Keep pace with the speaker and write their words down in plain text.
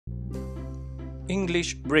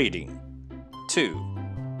English reading 2.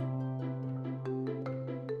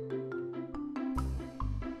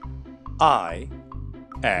 I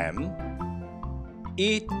am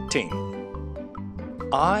eating.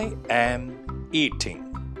 I am eating.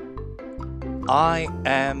 I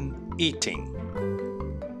am eating.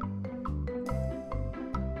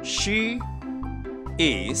 She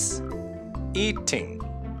is eating.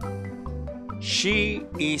 She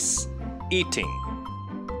is eating.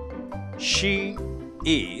 She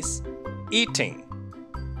is eating.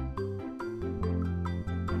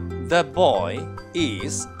 The boy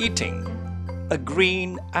is eating a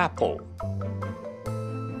green apple.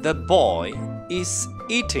 The boy is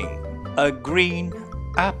eating a green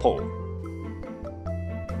apple.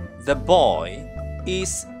 The boy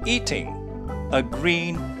is eating a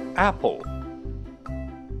green apple.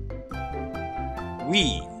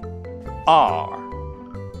 We are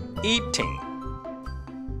eating.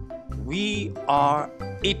 We are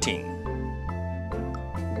eating.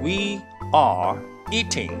 We are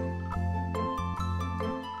eating.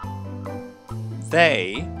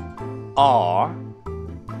 They are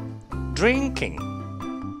drinking.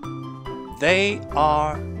 They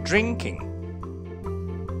are drinking.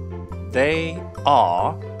 They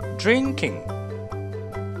are drinking.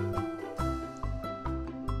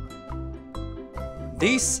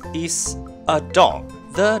 This is a dog.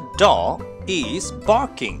 The dog is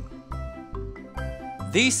barking.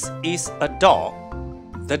 This is a dog.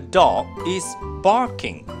 The dog is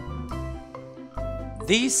barking.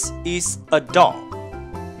 This is a dog.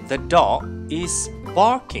 The dog is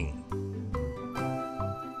barking.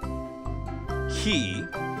 He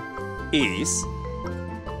is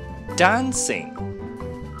dancing.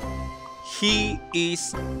 He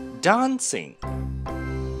is dancing.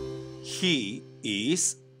 He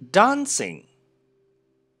is dancing.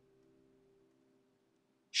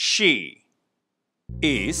 She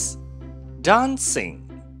is dancing.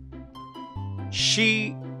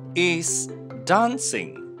 She is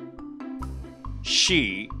dancing.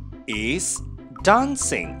 She is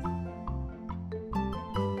dancing.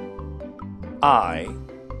 I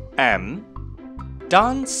am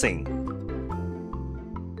dancing.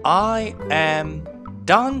 I am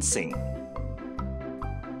dancing.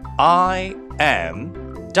 I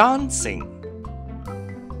am dancing.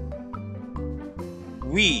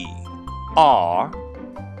 We are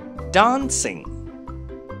dancing.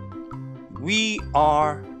 We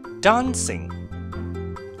are dancing.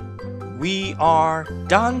 We are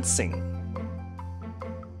dancing.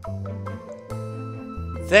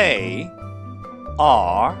 They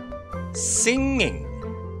are singing.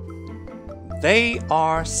 They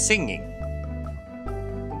are singing.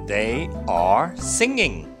 They are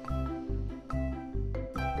singing.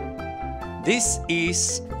 This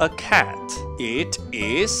is a cat. It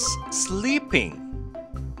is sleeping.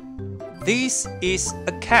 This is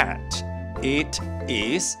a cat. It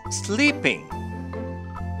is sleeping.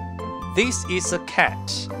 This is a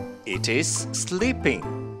cat. It is sleeping.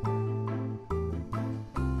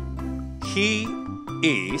 He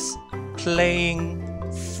is playing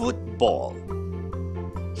football.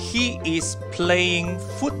 He is playing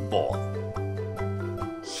football.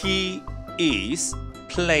 He is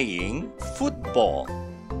playing football.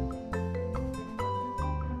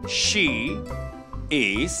 She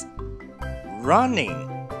is running.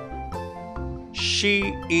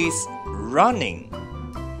 She is running.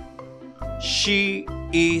 She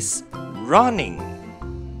is running.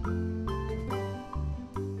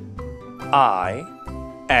 I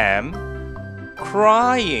am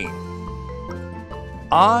crying.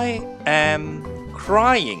 I am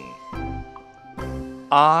crying.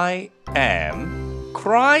 I am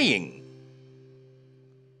crying.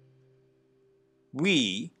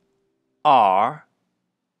 We are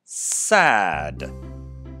sad.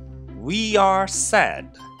 We are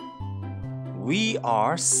sad. We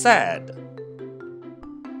are sad.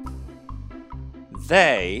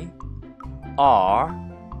 They are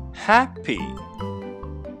happy.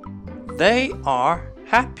 They are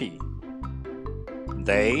happy.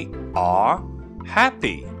 They are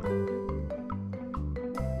happy.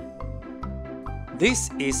 This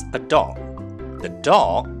is a dog. The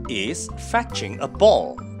dog is fetching a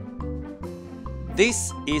ball.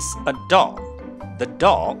 This is a dog. The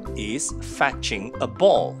dog is fetching a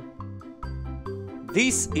ball.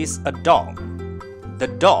 This is a dog. The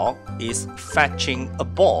dog is fetching a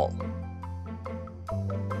ball.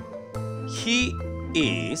 He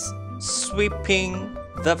is sweeping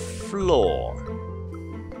the floor.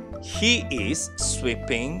 He is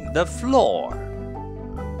sweeping the floor.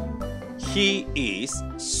 He is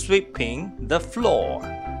sweeping the floor.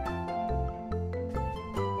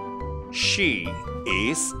 She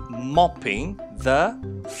is mopping the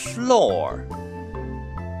floor.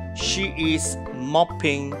 She is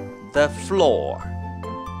mopping the floor.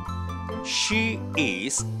 She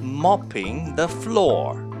is mopping the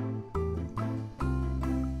floor.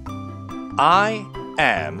 I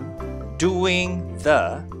am doing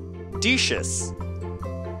the dishes.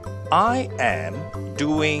 I am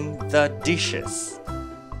doing the dishes.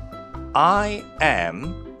 I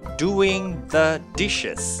am doing the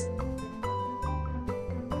dishes.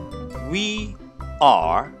 We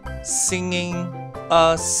are singing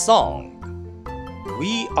a song.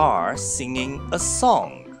 We are singing a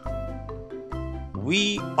song.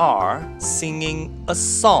 We are singing a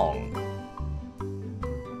song.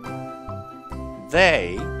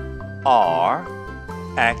 They are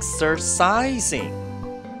exercising.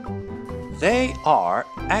 They are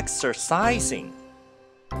exercising.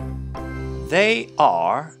 They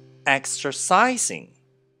are exercising.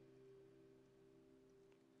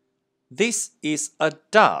 This is a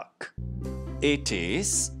duck. It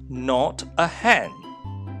is not a hen.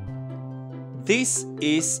 This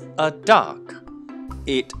is a duck.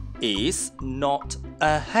 It is not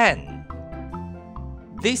a hen.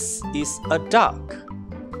 This is a duck.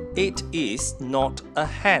 It is not a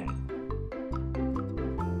hen.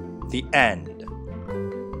 The end.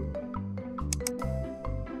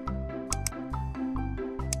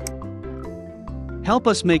 Help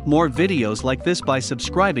us make more videos like this by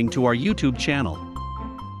subscribing to our YouTube channel.